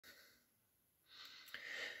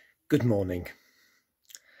Good morning.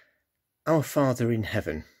 Our Father in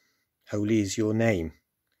heaven, holy is your name.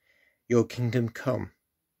 Your kingdom come,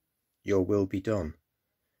 your will be done,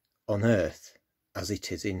 on earth as it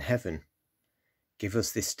is in heaven. Give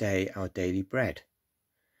us this day our daily bread.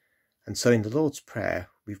 And so in the Lord's Prayer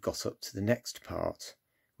we've got up to the next part,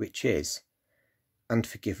 which is, and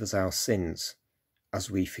forgive us our sins, as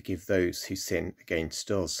we forgive those who sin against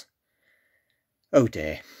us. Oh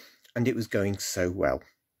dear, and it was going so well.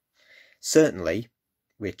 Certainly,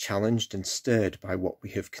 we're challenged and stirred by what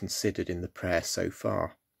we have considered in the prayer so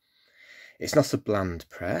far. It's not a bland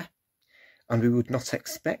prayer, and we would not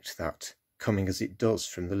expect that, coming as it does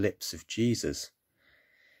from the lips of Jesus.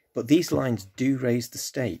 But these lines do raise the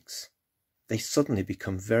stakes. They suddenly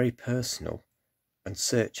become very personal and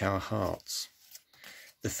search our hearts.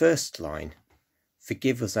 The first line,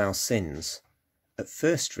 forgive us our sins, at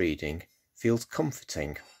first reading feels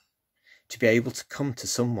comforting. To be able to come to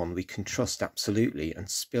someone we can trust absolutely and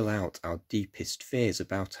spill out our deepest fears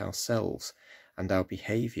about ourselves and our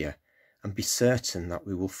behaviour and be certain that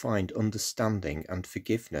we will find understanding and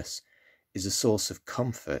forgiveness is a source of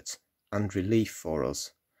comfort and relief for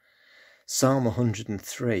us. Psalm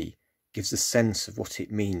 103 gives a sense of what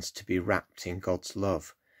it means to be wrapped in God's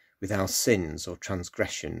love, with our sins or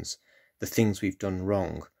transgressions, the things we've done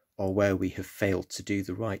wrong or where we have failed to do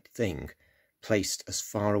the right thing, placed as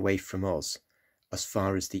far away from us, as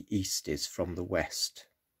far as the east is from the west.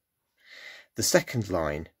 The second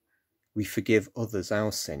line, we forgive others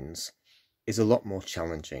our sins, is a lot more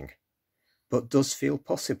challenging, but does feel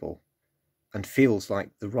possible and feels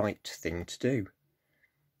like the right thing to do.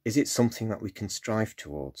 Is it something that we can strive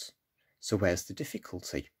towards? So where's the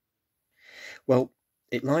difficulty? Well,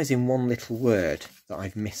 it lies in one little word that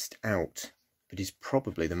I've missed out, but is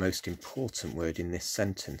probably the most important word in this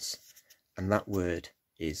sentence. And that word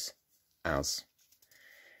is as.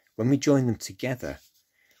 When we join them together,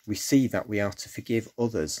 we see that we are to forgive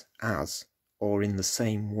others as, or in the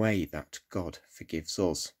same way that God forgives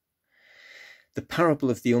us. The parable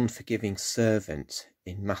of the unforgiving servant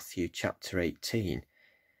in Matthew chapter 18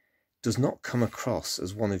 does not come across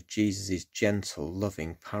as one of Jesus' gentle,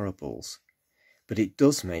 loving parables, but it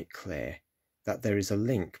does make clear that there is a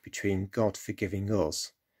link between God forgiving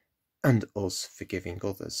us and us forgiving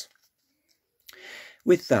others.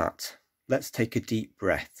 With that, let's take a deep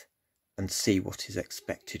breath and see what is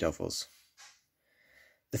expected of us.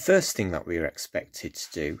 The first thing that we are expected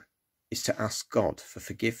to do is to ask God for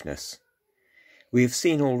forgiveness. We have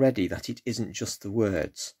seen already that it isn't just the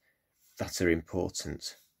words that are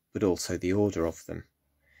important, but also the order of them.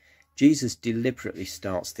 Jesus deliberately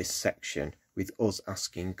starts this section with us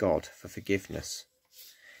asking God for forgiveness.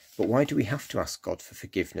 But why do we have to ask God for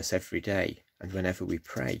forgiveness every day and whenever we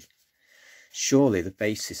pray? Surely the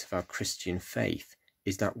basis of our Christian faith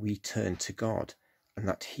is that we turn to God and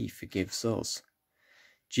that he forgives us.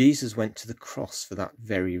 Jesus went to the cross for that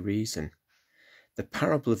very reason. The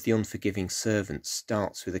parable of the unforgiving servant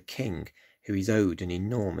starts with a king who is owed an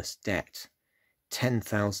enormous debt,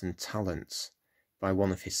 10,000 talents, by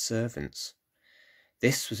one of his servants.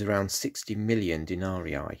 This was around 60 million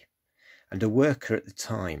denarii, and a worker at the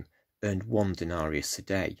time earned 1 denarius a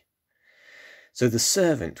day. So the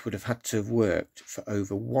servant would have had to have worked for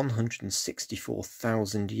over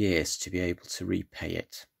 164,000 years to be able to repay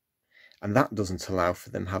it. And that doesn't allow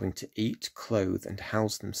for them having to eat, clothe and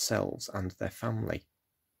house themselves and their family.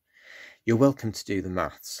 You're welcome to do the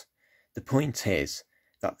maths. The point is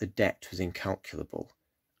that the debt was incalculable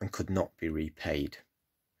and could not be repaid.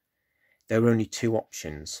 There were only 2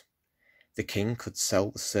 options. The king could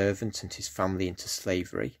sell the servant and his family into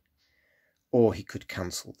slavery, or he could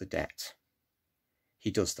cancel the debt. He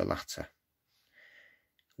does the latter.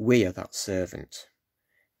 We are that servant.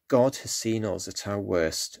 God has seen us at our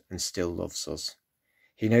worst and still loves us.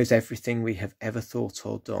 He knows everything we have ever thought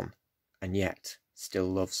or done, and yet still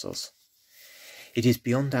loves us. It is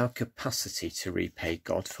beyond our capacity to repay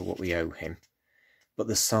God for what we owe him, but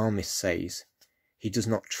the psalmist says he does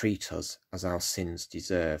not treat us as our sins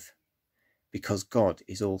deserve, because God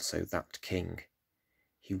is also that king.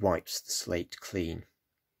 He wipes the slate clean.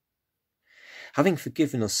 Having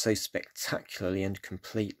forgiven us so spectacularly and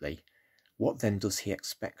completely, what then does he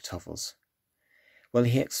expect of us? Well,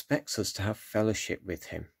 he expects us to have fellowship with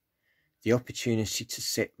him, the opportunity to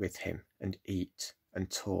sit with him and eat and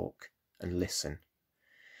talk and listen.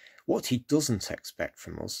 What he doesn't expect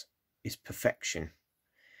from us is perfection.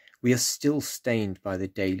 We are still stained by the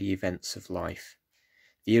daily events of life,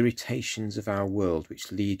 the irritations of our world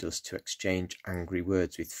which lead us to exchange angry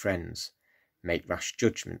words with friends, make rash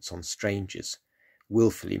judgments on strangers,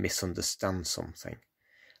 willfully misunderstand something,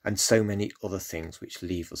 and so many other things which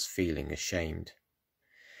leave us feeling ashamed.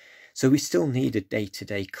 So we still need a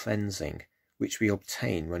day-to-day cleansing, which we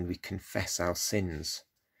obtain when we confess our sins.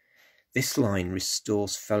 This line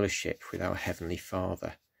restores fellowship with our Heavenly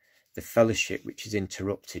Father, the fellowship which is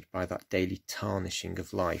interrupted by that daily tarnishing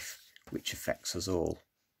of life which affects us all.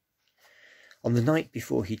 On the night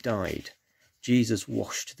before he died, Jesus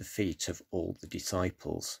washed the feet of all the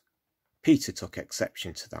disciples. Peter took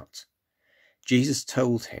exception to that. Jesus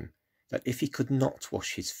told him that if he could not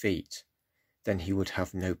wash his feet, then he would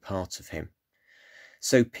have no part of him.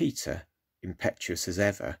 So Peter, impetuous as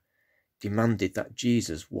ever, demanded that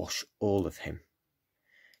Jesus wash all of him.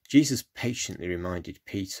 Jesus patiently reminded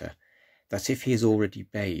Peter that if he is already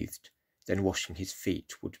bathed, then washing his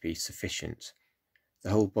feet would be sufficient.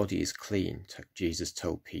 The whole body is clean, Jesus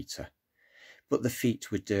told Peter, but the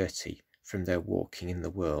feet were dirty from their walking in the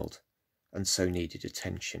world, and so needed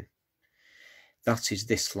attention. That is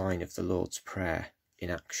this line of the Lord's Prayer in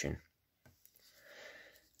action.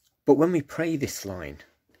 But when we pray this line,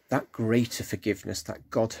 that greater forgiveness that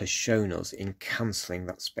God has shown us in cancelling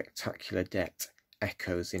that spectacular debt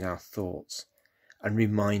echoes in our thoughts and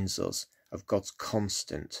reminds us of God's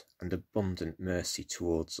constant and abundant mercy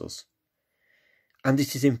towards us. And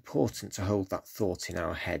it is important to hold that thought in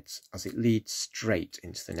our heads as it leads straight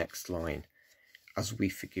into the next line, as we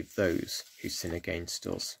forgive those who sin against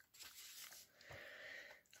us.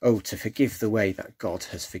 Oh, to forgive the way that God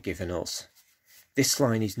has forgiven us. This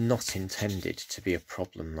line is not intended to be a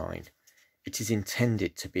problem line. It is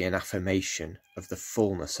intended to be an affirmation of the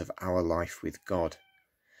fullness of our life with God.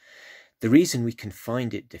 The reason we can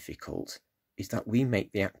find it difficult is that we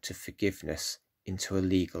make the act of forgiveness into a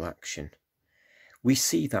legal action. We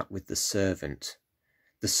see that with the servant.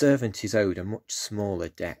 The servant is owed a much smaller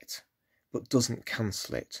debt, but doesn't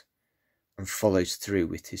cancel it, and follows through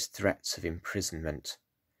with his threats of imprisonment.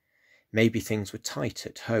 Maybe things were tight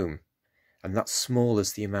at home, and that small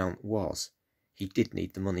as the amount was, he did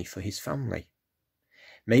need the money for his family.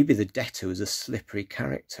 Maybe the debtor was a slippery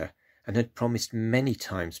character and had promised many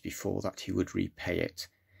times before that he would repay it,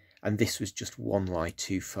 and this was just one lie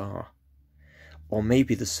too far. Or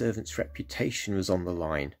maybe the servant's reputation was on the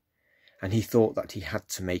line, and he thought that he had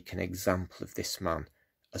to make an example of this man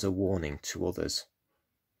as a warning to others.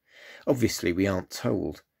 Obviously we aren't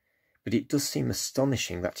told, but it does seem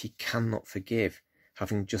astonishing that he cannot forgive,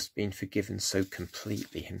 having just been forgiven so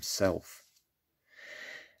completely himself.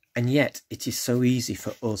 And yet it is so easy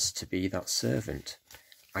for us to be that servant.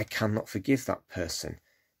 I cannot forgive that person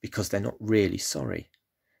because they're not really sorry.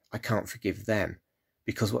 I can't forgive them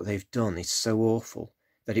because what they've done is so awful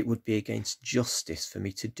that it would be against justice for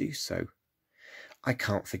me to do so. I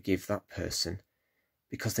can't forgive that person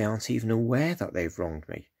because they aren't even aware that they've wronged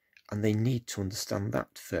me, and they need to understand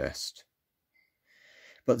that first.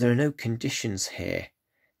 But there are no conditions here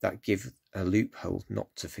that give a loophole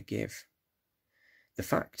not to forgive. The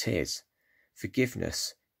fact is,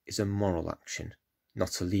 forgiveness is a moral action,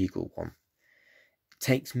 not a legal one. It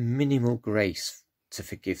takes minimal grace to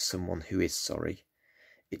forgive someone who is sorry.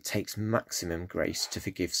 It takes maximum grace to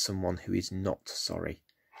forgive someone who is not sorry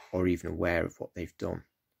or even aware of what they've done.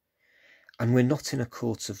 And we're not in a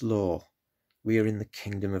court of law. We are in the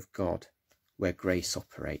kingdom of God, where grace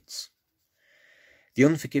operates. The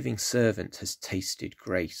unforgiving servant has tasted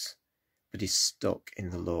grace, but is stuck in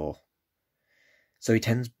the law. So it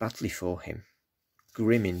ends badly for him.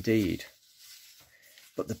 Grim indeed.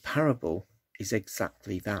 But the parable is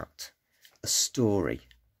exactly that, a story,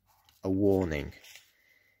 a warning.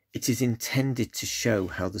 It is intended to show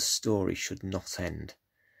how the story should not end.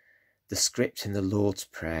 The script in the Lord's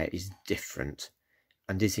Prayer is different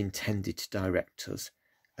and is intended to direct us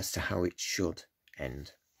as to how it should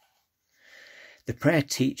end. The prayer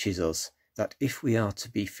teaches us that if we are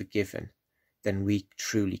to be forgiven, then we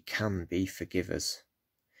truly can be forgivers.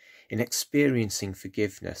 In experiencing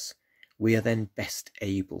forgiveness, we are then best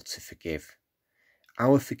able to forgive.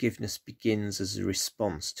 Our forgiveness begins as a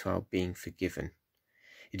response to our being forgiven.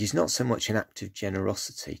 It is not so much an act of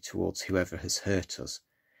generosity towards whoever has hurt us,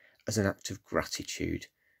 as an act of gratitude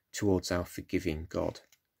towards our forgiving God.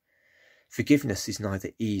 Forgiveness is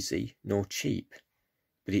neither easy nor cheap,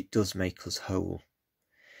 but it does make us whole.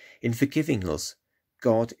 In forgiving us,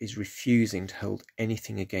 God is refusing to hold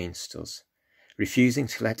anything against us, refusing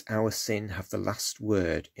to let our sin have the last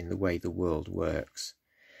word in the way the world works.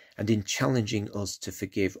 And in challenging us to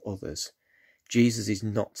forgive others, Jesus is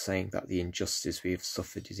not saying that the injustice we have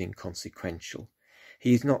suffered is inconsequential.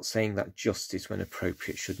 He is not saying that justice, when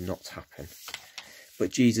appropriate, should not happen.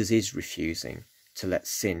 But Jesus is refusing to let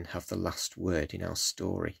sin have the last word in our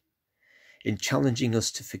story. In challenging us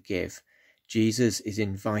to forgive, Jesus is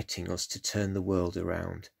inviting us to turn the world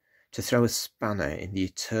around, to throw a spanner in the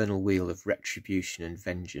eternal wheel of retribution and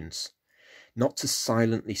vengeance, not to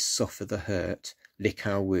silently suffer the hurt, lick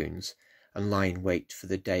our wounds, and lie in wait for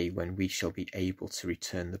the day when we shall be able to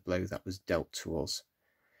return the blow that was dealt to us.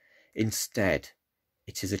 Instead,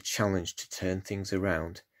 it is a challenge to turn things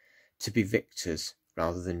around, to be victors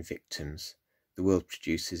rather than victims. The world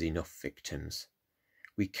produces enough victims.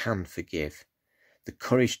 We can forgive. The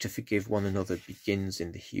courage to forgive one another begins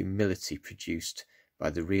in the humility produced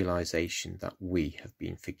by the realization that we have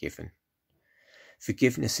been forgiven.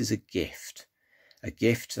 Forgiveness is a gift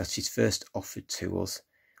that is first offered to us,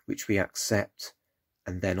 which we accept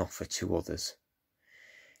and then offer to others.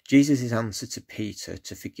 Jesus' answer to Peter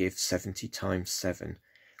to forgive 70 times 7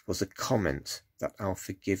 was a comment that our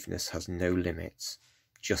forgiveness has no limits,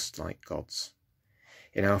 just like God's.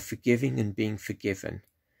 In our forgiving and being forgiven,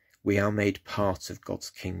 we are made part of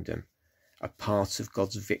God's kingdom, a part of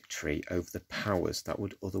God's victory over the powers that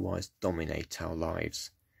would otherwise dominate our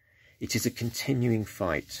lives. It is a continuing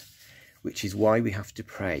fight, which is why we have to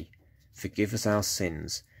pray, "Forgive us our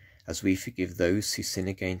sins as we forgive those who sin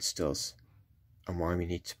against us," and why we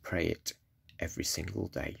need to pray it every single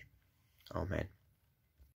day. Amen.